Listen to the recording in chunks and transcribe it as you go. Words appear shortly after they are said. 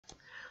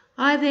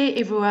Hi there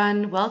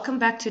everyone, welcome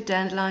back to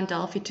Dandelion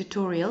Delphi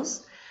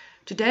Tutorials.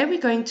 Today we're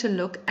going to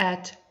look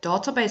at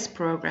database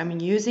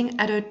programming using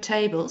addo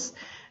tables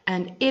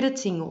and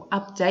editing or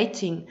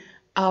updating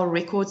our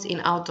records in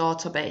our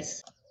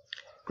database.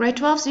 Grade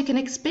 12s, you can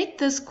expect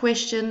this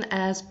question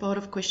as part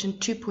of question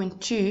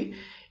 2.2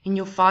 in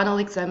your final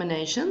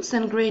examinations,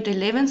 and grade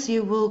 11s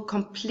you will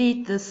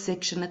complete this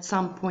section at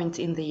some point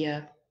in the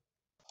year.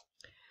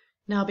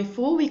 Now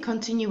before we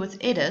continue with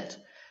edit,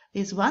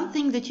 there's one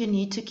thing that you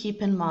need to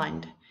keep in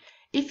mind.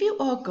 If you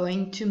are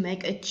going to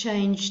make a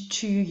change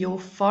to your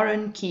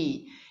foreign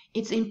key,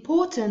 it's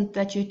important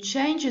that you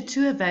change it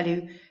to a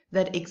value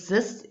that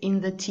exists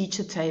in the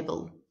teacher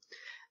table.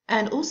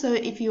 And also,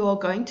 if you are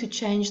going to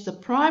change the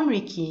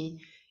primary key,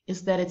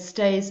 is that it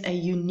stays a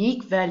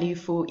unique value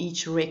for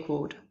each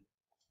record.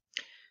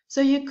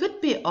 So you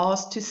could be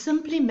asked to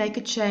simply make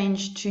a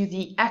change to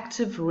the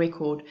active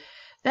record.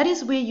 That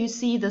is where you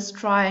see this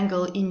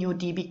triangle in your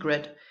DB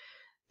grid.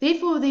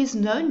 Therefore, there's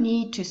no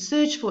need to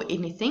search for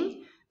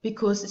anything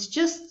because it's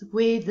just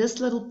where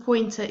this little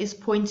pointer is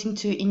pointing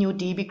to in your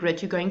DB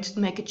grid. You're going to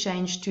make a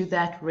change to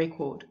that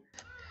record.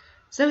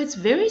 So it's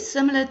very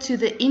similar to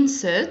the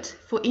insert.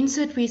 For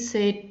insert, we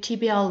said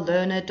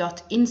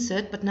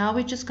tbl_learner.insert, but now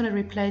we're just going to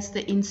replace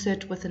the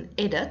insert with an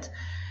edit.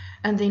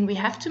 And then we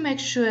have to make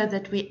sure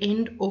that we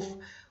end off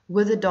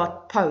with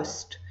a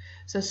 .post.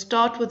 So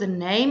start with the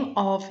name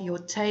of your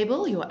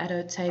table, your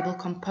addo table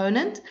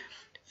component,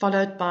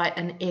 followed by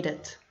an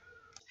edit.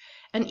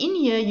 And in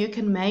here you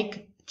can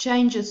make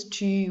changes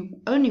to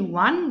only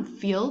one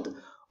field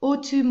or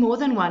to more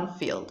than one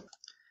field.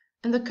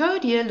 And the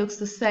code here looks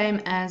the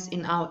same as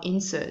in our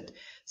insert.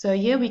 So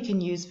here we can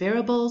use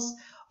variables,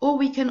 or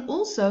we can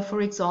also,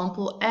 for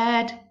example,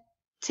 add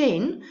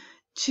 10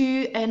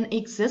 to an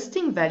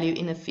existing value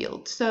in a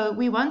field. So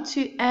we want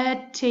to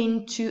add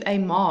 10 to a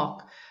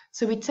mark.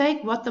 So we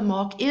take what the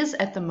mark is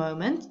at the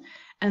moment,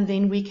 and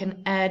then we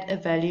can add a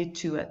value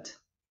to it.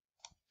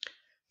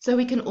 So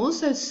we can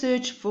also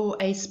search for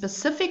a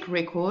specific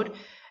record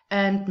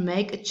and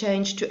make a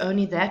change to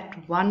only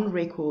that one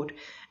record.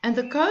 And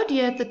the code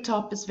here at the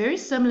top is very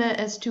similar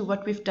as to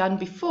what we've done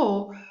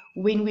before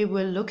when we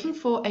were looking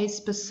for a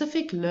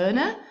specific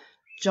learner,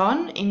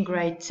 John in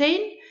grade 10,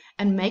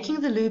 and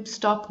making the loop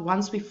stop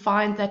once we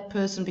find that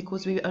person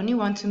because we only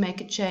want to make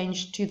a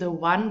change to the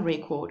one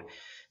record.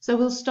 So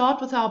we'll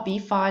start with our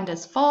bfind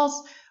as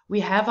false. We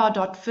have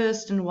our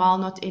 .first and while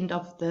not end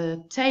of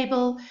the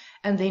table,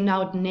 and then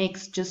our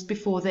next just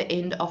before the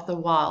end of the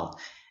while.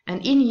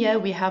 And in here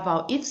we have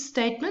our if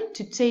statement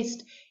to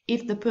test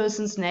if the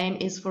person's name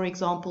is, for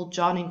example,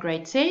 John in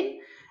grade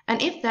 10.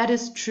 And if that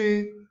is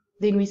true,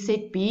 then we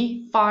set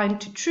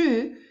bfind to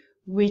true,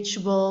 which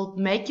will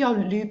make your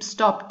loop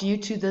stop due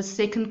to the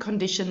second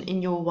condition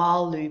in your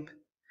while loop.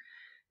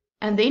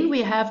 And then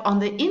we have on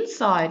the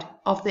inside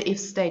of the if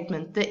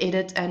statement the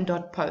edit and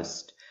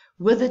 .post,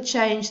 with a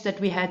change that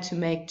we had to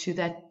make to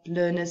that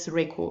learner's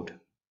record.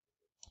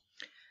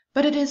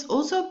 But it is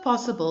also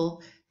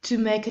possible to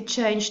make a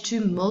change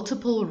to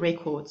multiple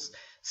records,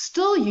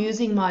 still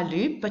using my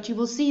loop, but you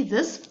will see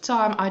this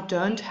time I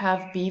don't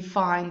have the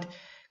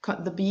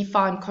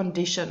bfind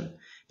condition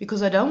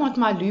because I don't want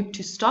my loop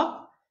to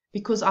stop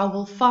because I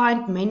will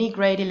find many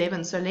grade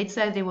 11. So let's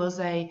say there was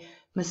a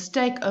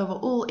mistake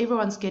overall,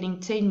 everyone's getting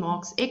 10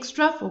 marks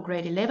extra for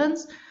grade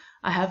 11s.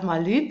 I have my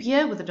loop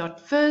here with the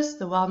 .first,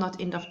 the while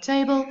not end of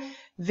table.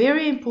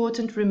 Very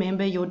important,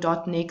 remember your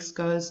 .next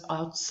goes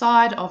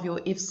outside of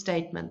your if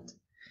statement.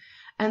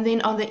 And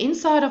then on the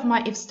inside of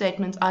my if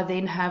statement, I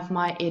then have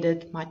my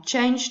edit, my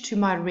change to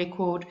my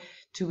record,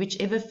 to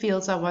whichever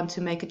fields I want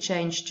to make a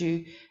change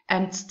to.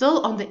 And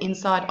still on the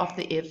inside of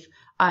the if,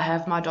 I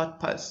have my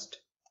 .post.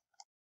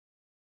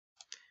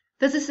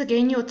 This is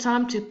again your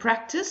time to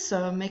practice,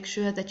 so make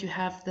sure that you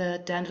have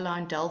the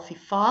Dandelion Delphi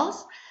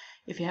files.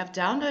 If you have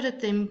downloaded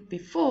them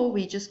before,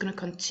 we're just going to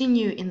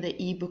continue in the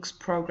ebooks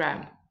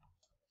program.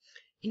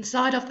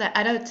 Inside of the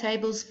addo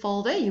tables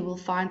folder, you will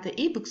find the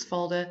ebooks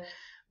folder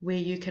where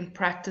you can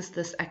practice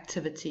this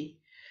activity.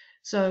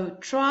 So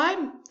try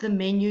the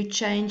menu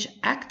change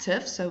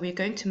active. So we're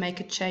going to make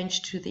a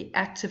change to the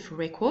active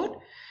record.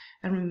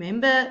 And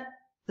remember,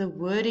 the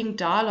wording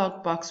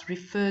dialog box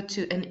referred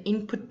to an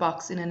input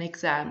box in an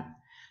exam.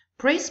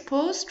 Press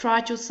pause, try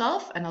it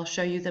yourself, and I'll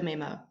show you the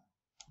memo.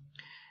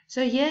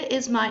 So here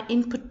is my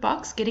input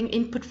box, getting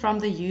input from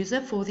the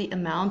user for the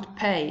amount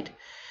paid.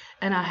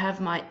 And I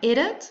have my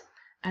edit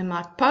and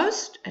my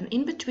post, and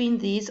in between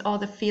these are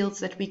the fields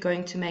that we're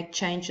going to make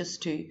changes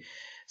to.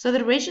 So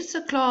the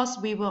register class,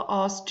 we were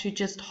asked to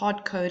just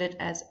hard code it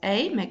as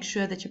A. Make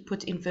sure that you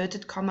put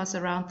inverted commas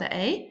around the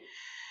A.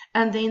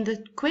 And then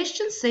the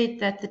question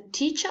said that the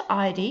teacher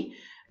ID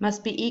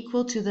must be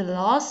equal to the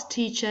last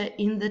teacher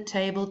in the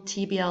table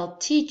TBL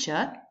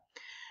teacher,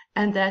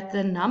 and that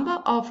the number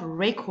of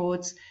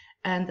records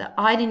and the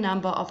ID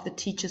number of the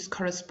teachers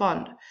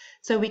correspond.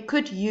 So we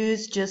could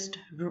use just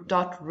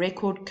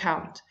 .record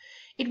count.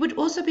 It would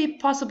also be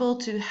possible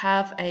to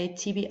have a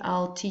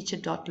TBL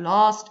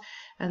teacher.last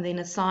and then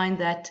assign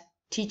that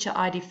teacher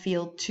ID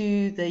field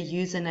to the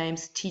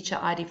username's teacher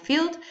ID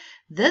field.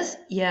 This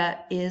here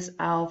is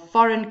our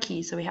foreign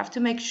key, so we have to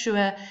make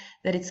sure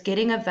that it's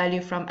getting a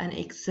value from an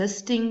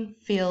existing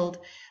field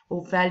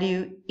or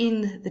value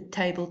in the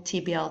table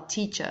TBL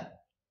teacher.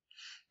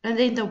 And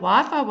then the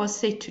Wi-Fi was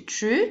set to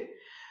true.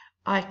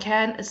 I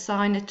can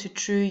assign it to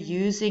true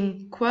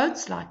using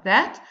quotes like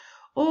that,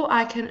 or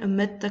I can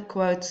omit the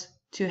quotes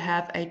to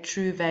have a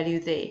true value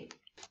there.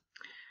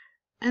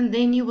 And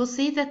then you will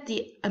see that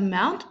the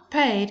amount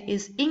paid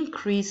is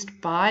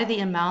increased by the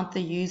amount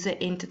the user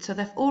entered. So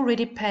they've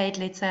already paid,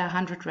 let's say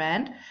 100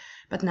 Rand,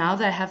 but now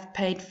they have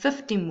paid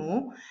 50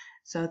 more.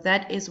 So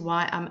that is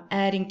why I'm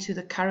adding to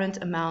the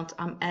current amount,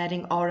 I'm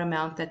adding our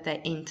amount that they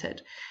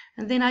entered.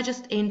 And then I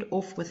just end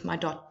off with my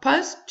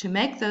 .post to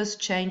make those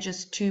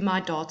changes to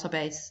my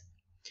database.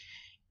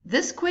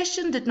 This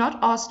question did not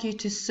ask you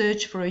to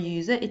search for a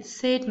user. It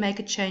said make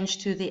a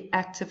change to the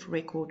active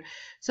record.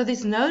 So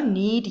there's no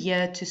need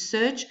here to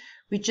search.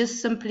 We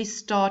just simply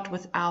start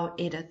with our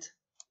edit.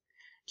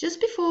 Just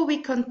before we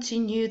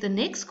continue, the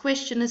next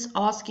question is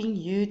asking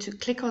you to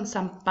click on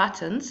some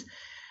buttons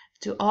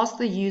to ask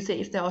the user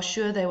if they are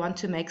sure they want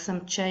to make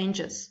some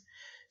changes.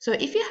 So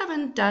if you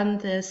haven't done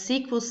the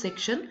SQL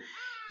section,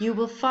 you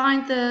will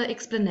find the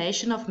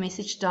explanation of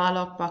message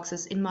dialog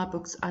boxes in my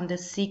books under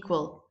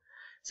SQL.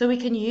 So we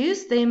can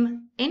use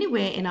them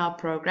anywhere in our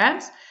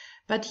programs,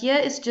 but here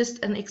is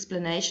just an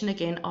explanation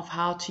again of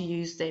how to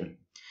use them.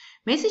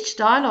 Message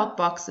dialog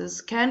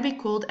boxes can be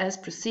called as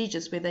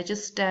procedures where they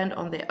just stand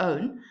on their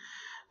own,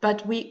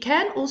 but we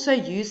can also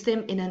use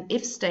them in an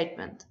if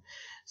statement.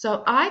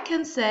 So I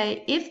can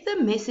say if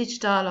the message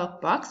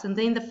dialog box, and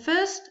then the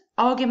first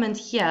argument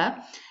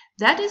here,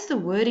 that is the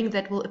wording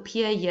that will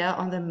appear here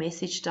on the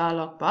message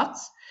dialog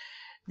box.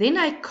 Then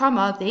a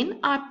comma, then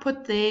I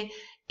put there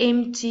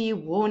empty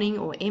warning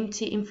or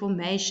empty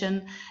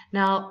information.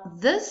 Now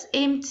this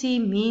empty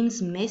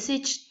means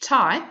message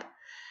type,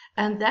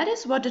 and that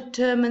is what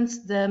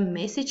determines the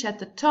message at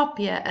the top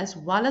here as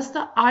well as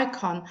the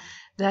icon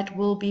that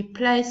will be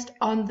placed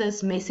on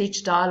this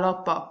message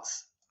dialog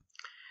box.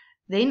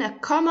 Then a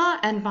comma,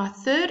 and my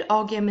third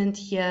argument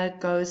here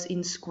goes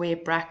in square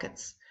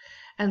brackets.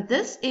 And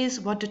this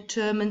is what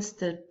determines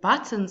the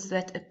buttons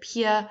that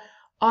appear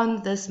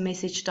on this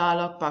message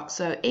dialog box.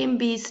 So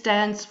MB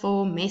stands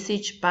for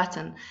message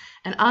button,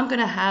 and I'm going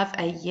to have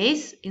a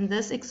yes in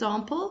this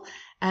example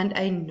and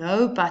a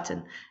no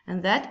button,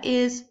 and that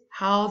is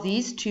how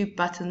these two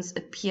buttons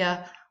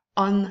appear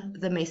on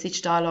the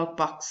message dialog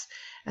box.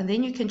 And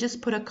then you can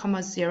just put a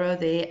comma 0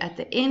 there at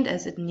the end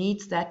as it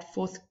needs that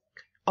fourth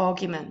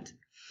argument.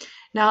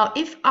 Now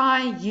if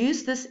I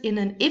use this in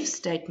an if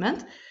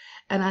statement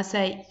and I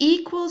say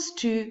equals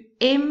to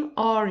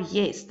MR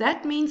yes,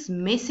 that means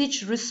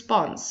message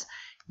response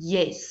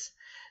yes.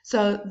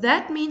 So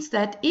that means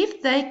that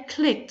if they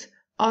clicked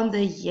on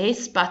the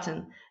yes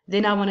button,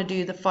 then I want to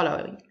do the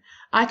following.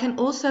 I can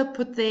also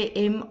put there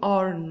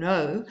MR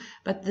no,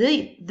 but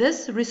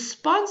this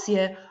response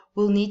here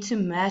will need to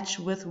match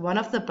with one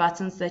of the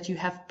buttons that you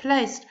have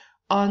placed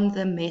on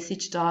the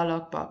message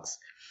dialog box.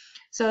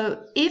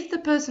 So if the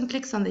person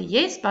clicks on the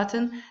yes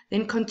button,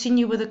 then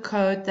continue with the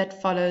code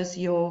that follows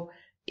your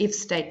if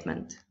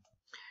statement.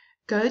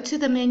 Go to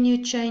the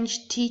menu,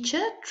 change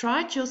teacher,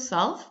 try it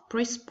yourself,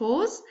 press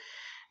pause,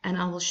 and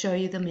I will show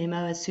you the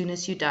memo as soon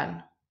as you're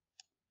done.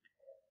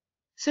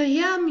 So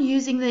here I'm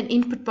using the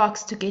input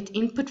box to get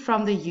input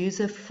from the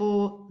user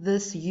for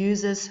this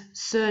user's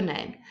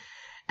surname.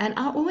 And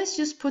I always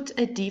just put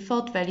a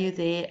default value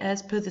there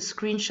as per the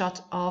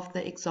screenshot of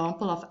the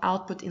example of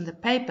output in the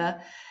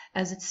paper,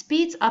 as it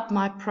speeds up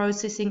my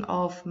processing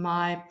of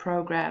my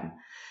program.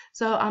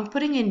 So I'm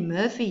putting in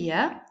Murphy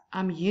here.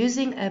 I'm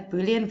using a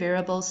Boolean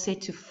variable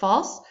set to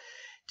false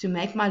to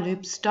make my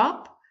loop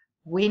stop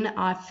when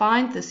I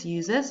find this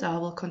user. So I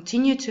will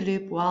continue to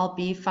loop while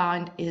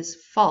bfind is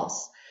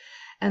false.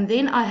 And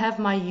then I have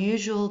my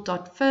usual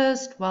dot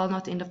first while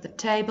not end of the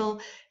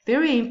table.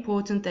 Very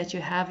important that you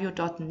have your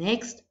dot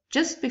next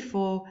just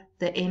before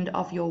the end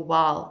of your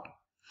while.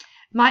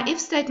 My if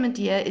statement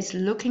here is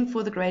looking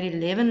for the grade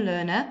 11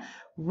 learner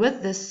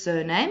with this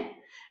surname,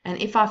 and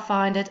if I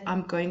find it,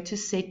 I'm going to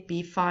set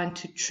bfind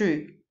to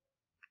true.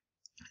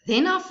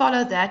 Then I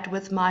follow that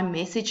with my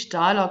message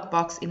dialog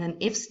box in an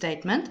if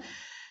statement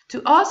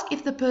to ask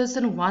if the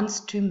person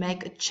wants to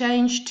make a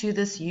change to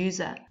this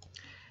user.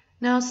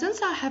 Now,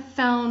 since I have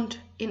found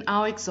in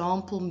our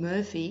example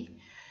Murphy,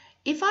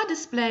 if I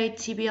display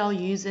TBL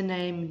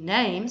username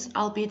names,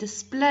 I'll be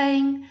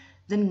displaying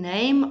the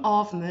name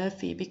of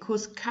Murphy,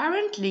 because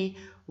currently,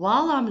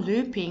 while I'm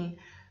looping,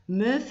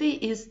 Murphy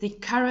is the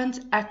current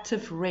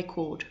active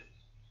record.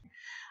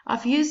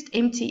 I've used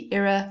empty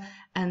error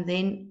and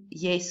then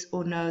yes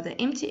or no. The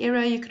empty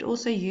error, you could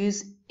also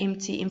use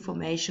empty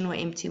information or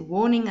empty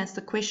warning, as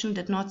the question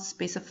did not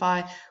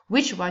specify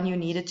which one you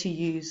needed to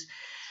use.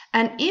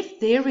 And if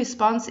their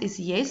response is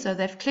yes, so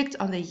they've clicked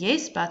on the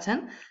yes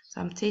button,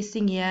 so I'm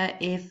testing here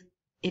if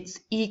it's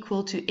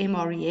equal to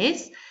MR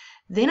yes,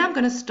 then I'm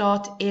going to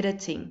start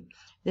editing.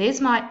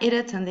 There's my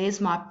edit and there's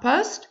my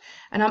post,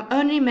 and I'm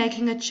only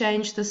making a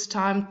change this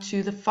time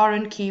to the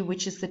foreign key,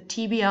 which is the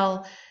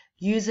TBL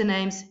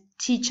username's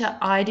teacher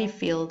ID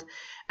field,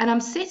 and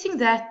I'm setting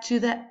that to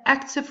the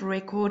active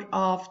record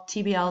of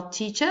TBL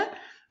teacher,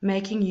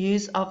 making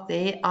use of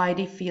their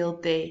ID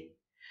field there.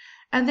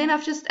 And then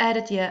I've just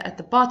added here at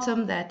the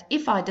bottom that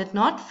if I did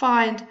not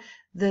find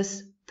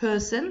this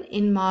person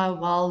in my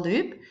while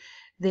loop,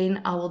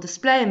 then I will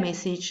display a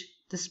message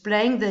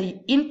displaying the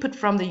input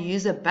from the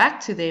user back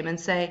to them and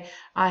say,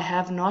 I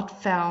have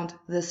not found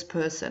this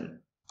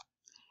person.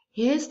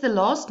 Here's the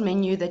last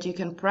menu that you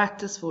can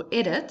practice for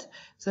edit.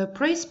 So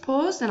press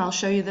pause and I'll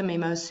show you the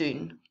memo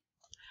soon.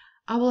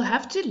 I will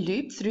have to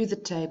loop through the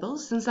table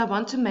since I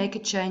want to make a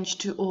change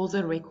to all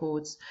the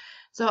records.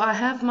 So I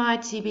have my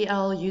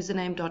TBL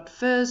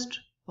username.first,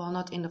 while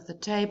not end of the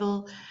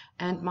table,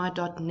 and my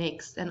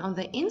 .next. And on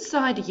the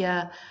inside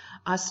here,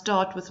 I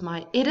start with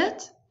my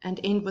edit and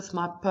end with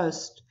my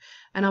post.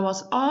 And I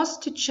was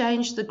asked to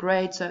change the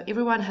grade, so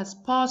everyone has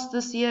passed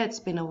this year. It's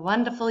been a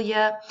wonderful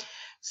year.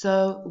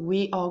 So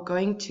we are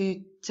going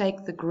to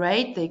take the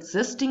grade, the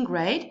existing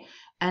grade,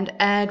 and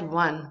add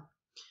 1.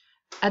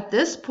 At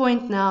this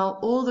point now,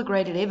 all the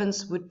grade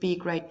 11s would be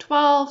grade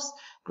 12s,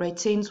 grade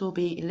 10s will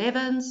be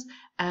 11s,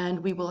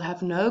 and we will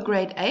have no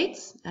grade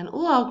 8s, and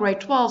all our grade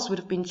 12s would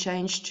have been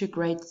changed to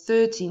grade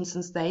 13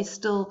 since they're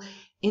still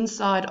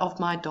inside of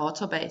my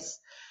database.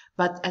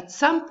 But at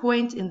some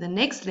point in the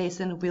next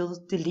lesson, we'll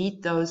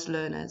delete those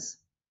learners.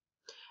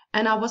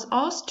 And I was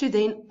asked to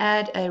then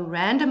add a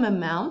random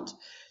amount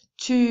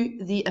to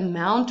the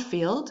amount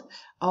field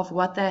of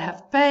what they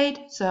have paid.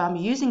 So I'm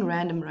using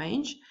random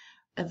range,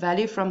 a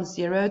value from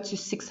 0 to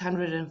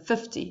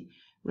 650.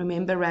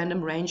 Remember,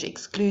 random range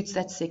excludes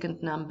that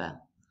second number.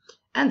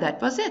 And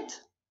that was it.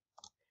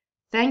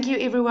 Thank you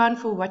everyone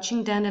for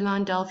watching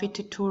Dandelion Delphi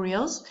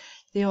tutorials.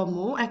 There are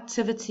more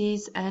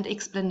activities and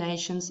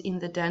explanations in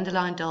the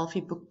Dandelion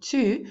Delphi Book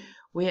 2,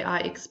 where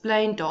I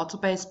explain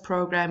database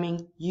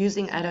programming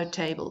using ADO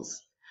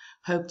tables.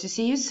 Hope to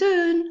see you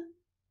soon!